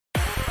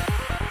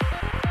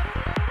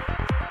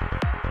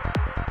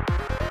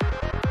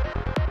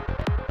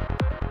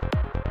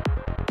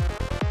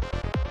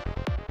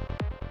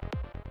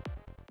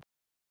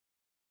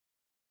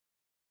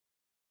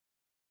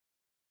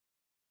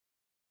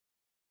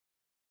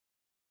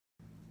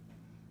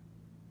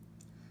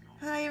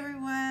Hi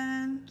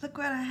everyone, look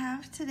what I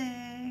have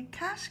today,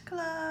 Cash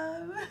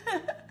Club.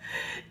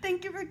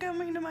 Thank you for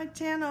coming to my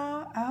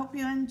channel. I hope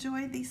you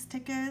enjoyed these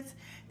tickets.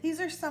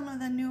 These are some of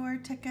the newer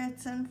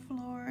tickets in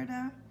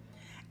Florida.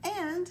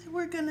 And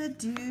we're gonna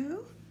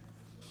do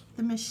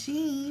the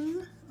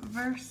machine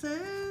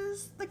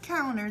versus the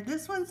counter.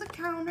 This one's a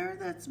counter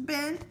that's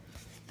bent.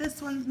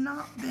 This one's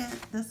not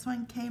bent. This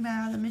one came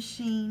out of the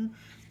machine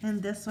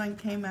and this one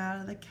came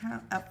out of the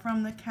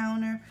from the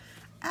counter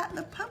at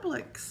the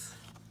Publix.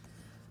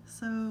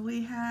 So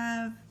we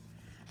have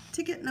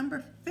ticket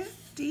number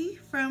 50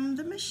 from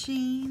the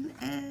machine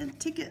and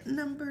ticket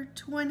number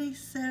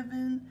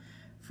 27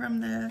 from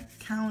the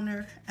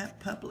counter at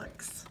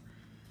Publix.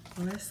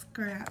 Let's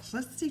scratch.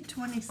 Let's see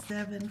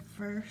 27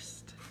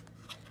 first.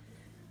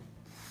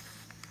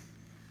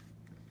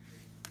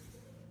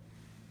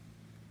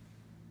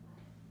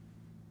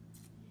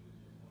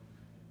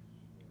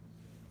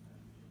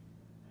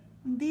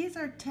 These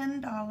are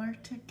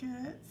 $10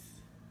 tickets.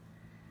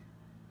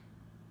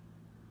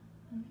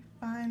 Let me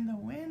find the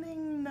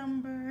winning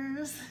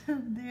numbers.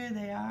 There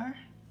they are.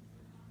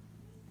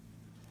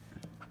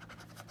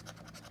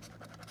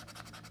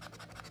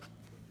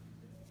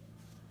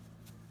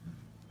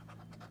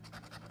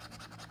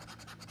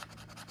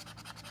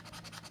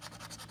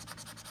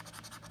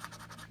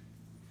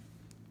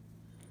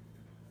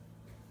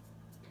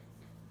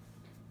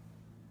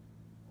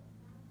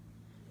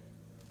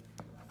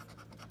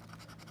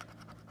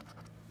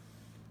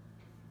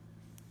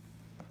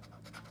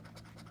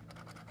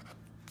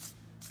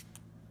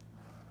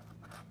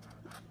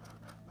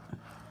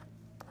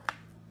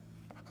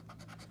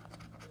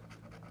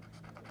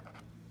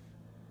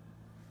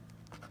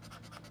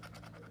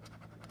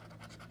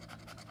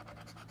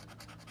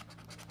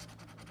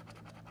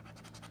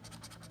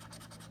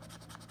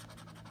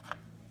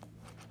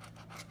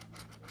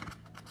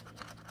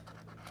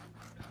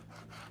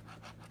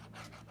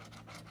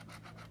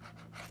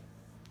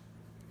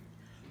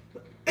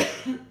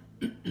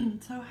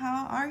 So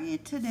how are you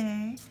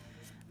today?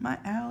 My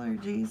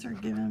allergies are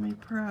giving me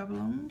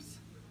problems,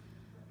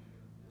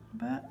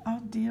 but I'll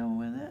deal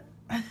with it.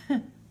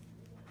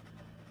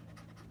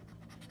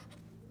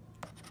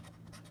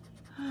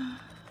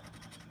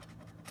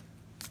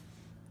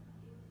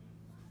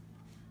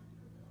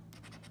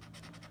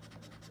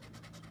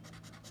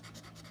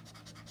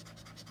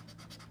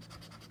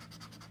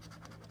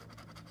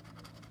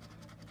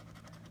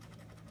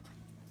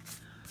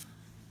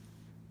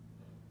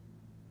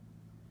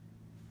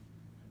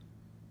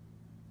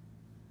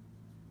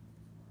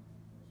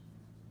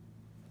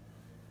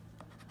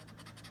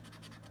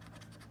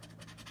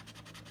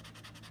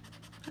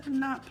 I've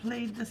not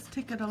played this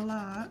ticket a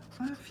lot,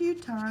 a few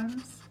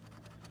times.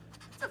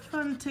 It's a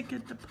fun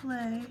ticket to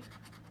play.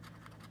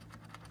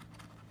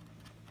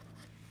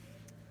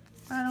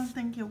 I don't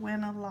think you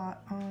win a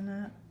lot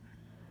on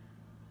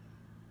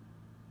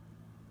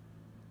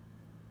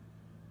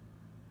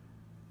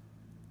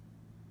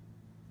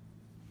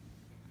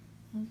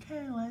it.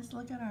 Okay, let's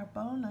look at our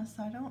bonus.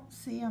 I don't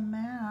see a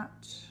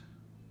match.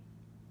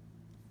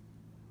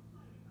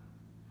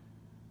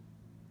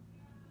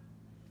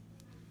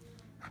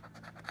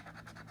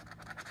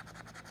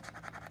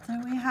 So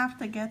we have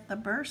to get the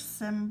burst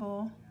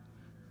symbol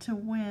to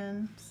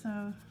win.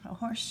 So a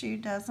horseshoe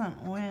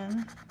doesn't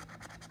win.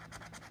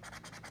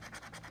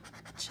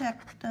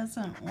 Check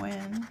doesn't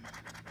win.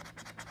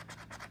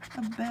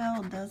 A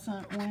bell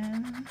doesn't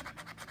win.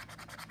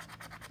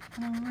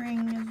 A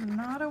ring is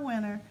not a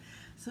winner.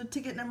 So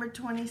ticket number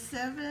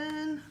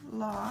 27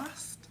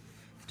 lost.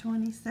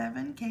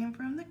 27 came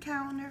from the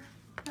counter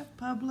at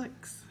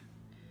Publix.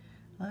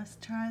 Let's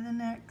try the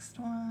next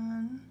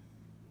one.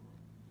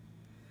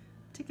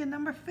 Ticket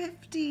number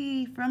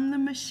 50 from the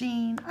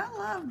machine. I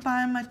love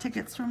buying my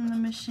tickets from the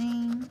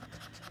machine.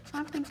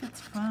 I think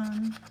it's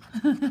fun.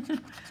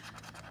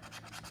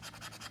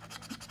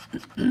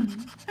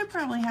 It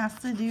probably has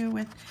to do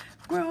with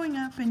growing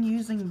up and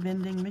using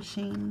vending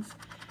machines.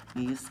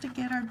 We used to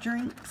get our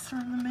drinks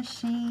from the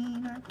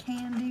machine, our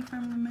candy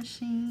from the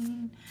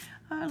machine,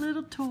 our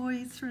little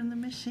toys from the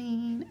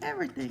machine,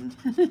 everything.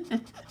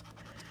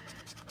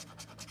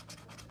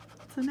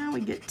 So now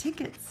we get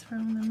tickets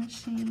from the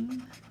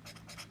machine.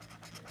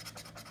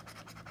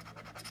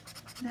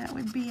 That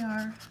would be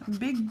our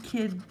big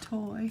kid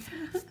toy.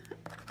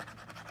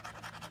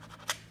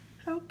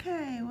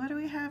 Okay, what do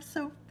we have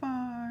so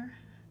far?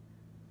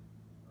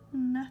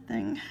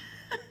 Nothing.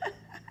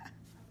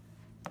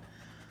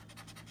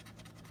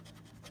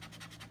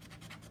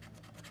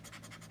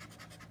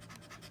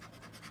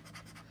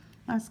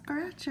 My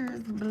scratcher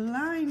is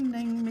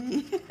blinding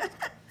me.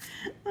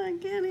 I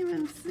can't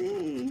even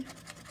see.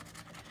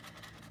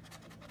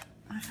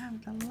 I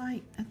have the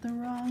light at the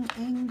wrong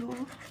angle.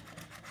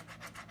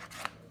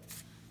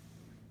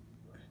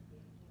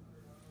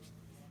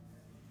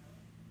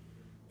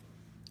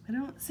 I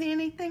don't see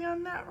anything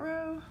on that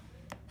row.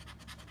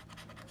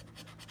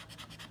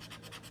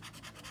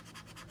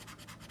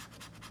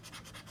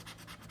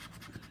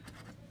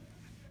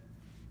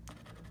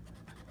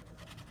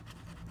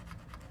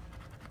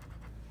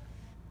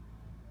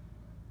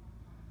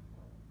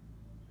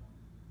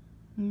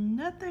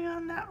 Nothing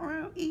on that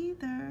row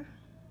either.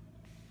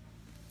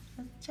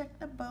 Let's check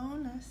the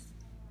bonus.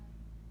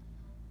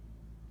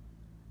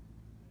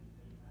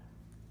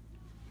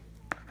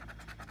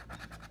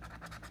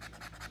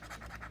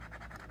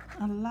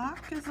 A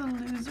lock is a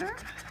loser.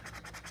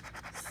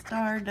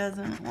 Star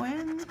doesn't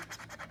win.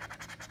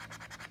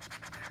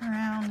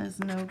 Crown is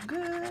no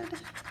good.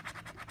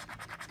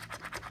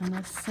 And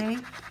a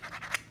safe,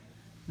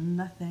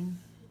 nothing.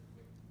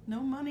 No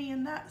money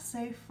in that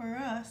safe for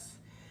us.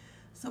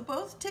 So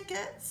both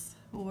tickets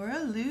were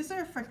a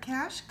loser for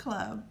Cash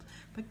Club.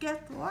 But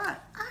guess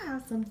what? I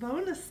have some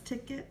bonus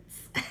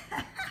tickets.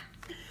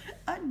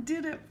 I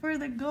did it for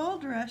the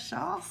Gold Rush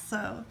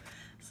also.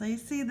 So you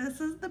see,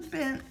 this is the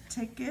bent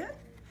ticket.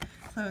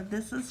 So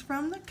this is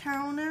from the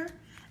counter,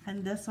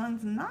 and this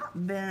one's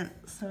not bent.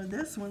 So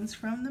this one's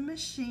from the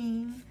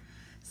machine.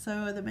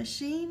 So the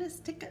machine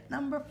is ticket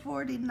number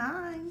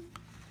 49,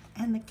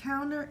 and the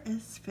counter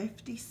is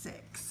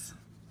 56.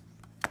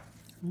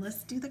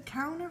 Let's do the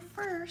counter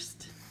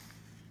first,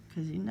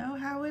 because you know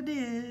how it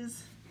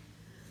is.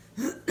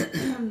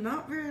 I'm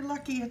not very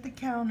lucky at the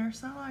counter,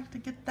 so I like to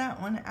get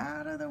that one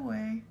out of the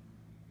way.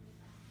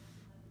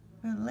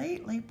 But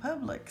lately,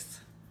 Publix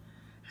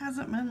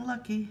hasn't been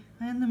lucky,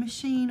 and the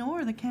machine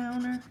or the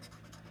counter.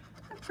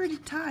 They're pretty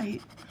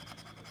tight.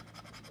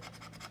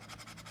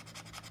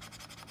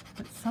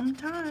 But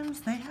sometimes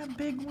they have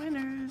big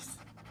winners.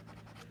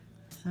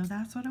 So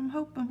that's what I'm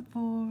hoping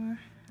for.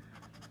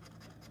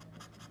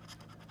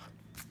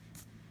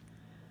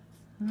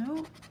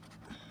 Nope.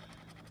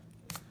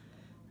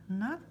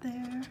 Not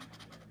there.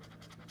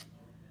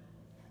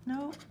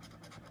 Nope.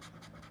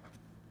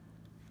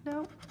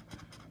 Nope.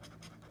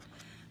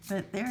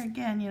 But there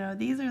again, you know,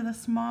 these are the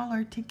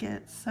smaller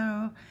tickets,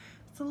 so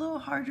it's a little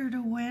harder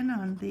to win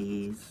on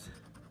these.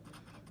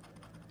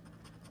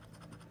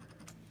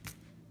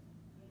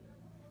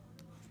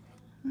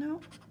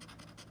 Nope.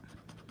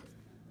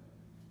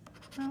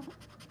 Nope.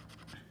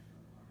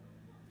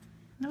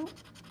 Nope.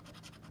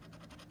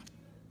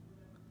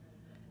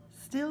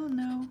 Still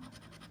no.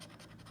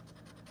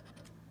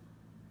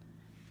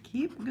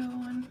 Keep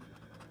going.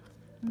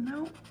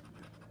 Nope.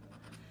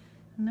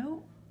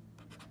 Nope.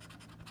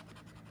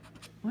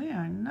 We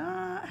are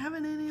not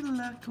having any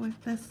luck with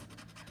this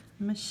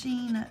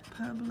machine at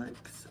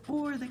Publix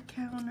or the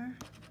counter.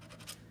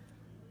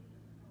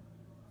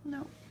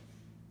 Nope.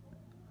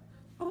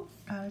 Oh,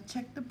 gotta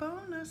check the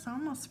bonus.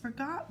 Almost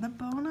forgot the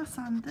bonus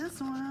on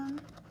this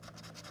one.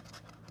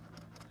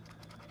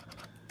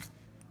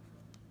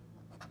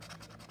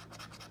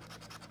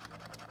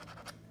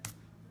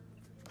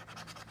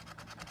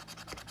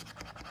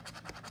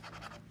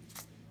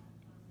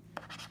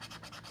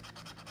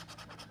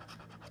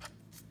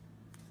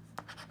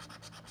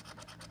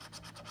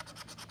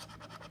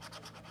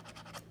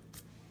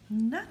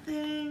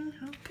 Nothing.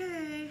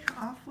 Okay,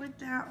 off with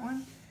that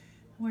one.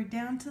 We're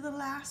down to the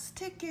last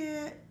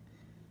ticket.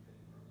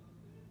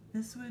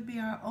 This would be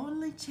our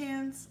only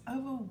chance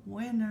of a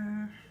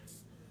winner.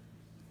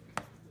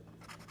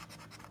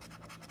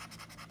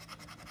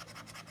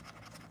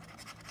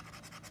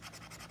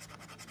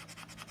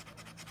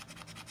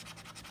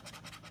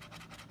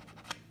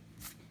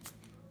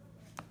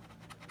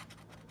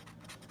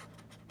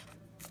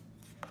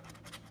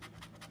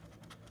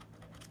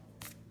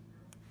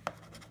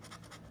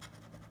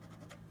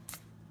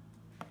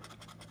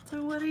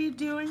 So what are you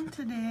doing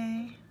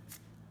today?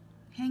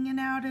 Hanging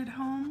out at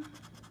home?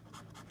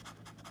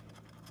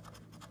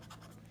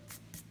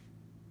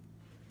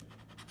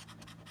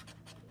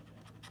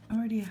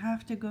 Or do you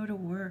have to go to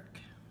work?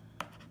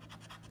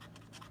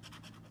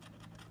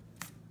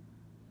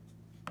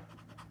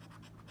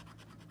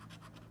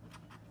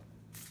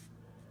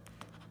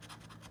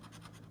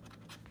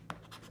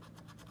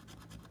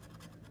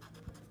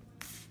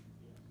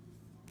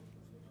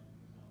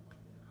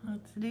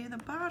 Let's do the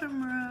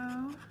bottom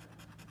row.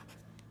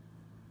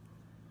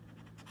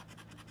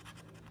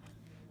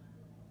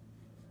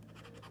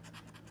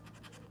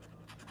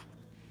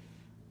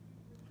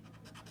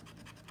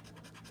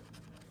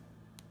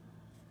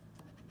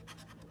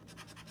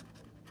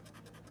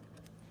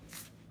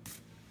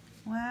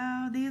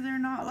 Wow, these are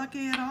not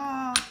lucky at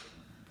all.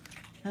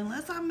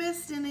 Unless I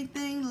missed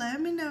anything, let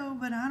me know,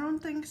 but I don't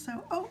think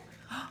so. Oh,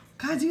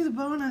 gotta do the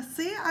bonus.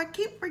 See, I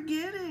keep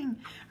forgetting.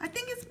 I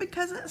think it's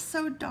because it's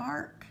so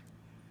dark.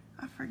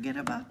 I forget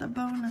about the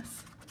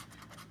bonus.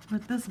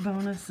 But this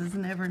bonus is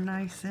never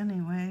nice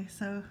anyway,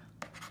 so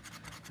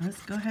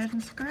let's go ahead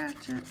and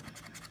scratch it.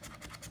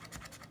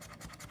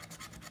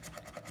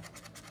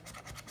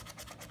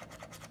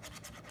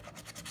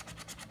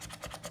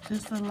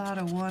 Just a lot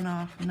of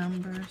one-off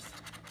numbers.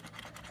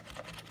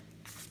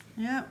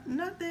 Yep,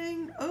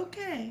 nothing.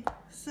 Okay,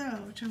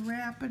 so to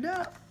wrap it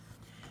up,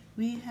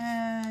 we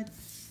had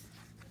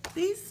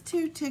these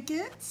two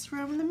tickets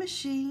from the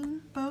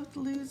machine, both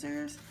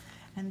losers,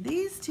 and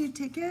these two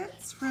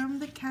tickets from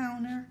the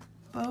counter,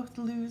 both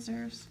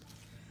losers.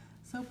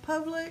 So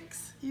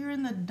Publix, you're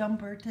in the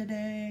dumper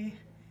today.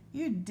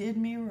 You did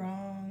me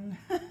wrong.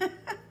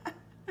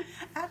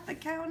 at the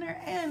counter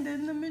and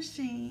in the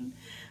machine.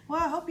 Well,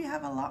 I hope you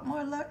have a lot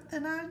more luck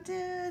than I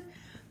did.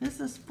 This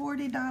is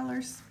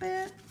 $40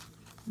 spent,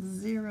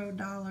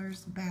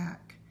 $0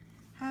 back.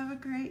 Have a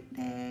great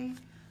day.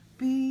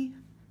 Be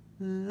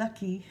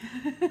lucky.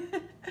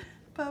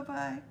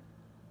 Bye-bye.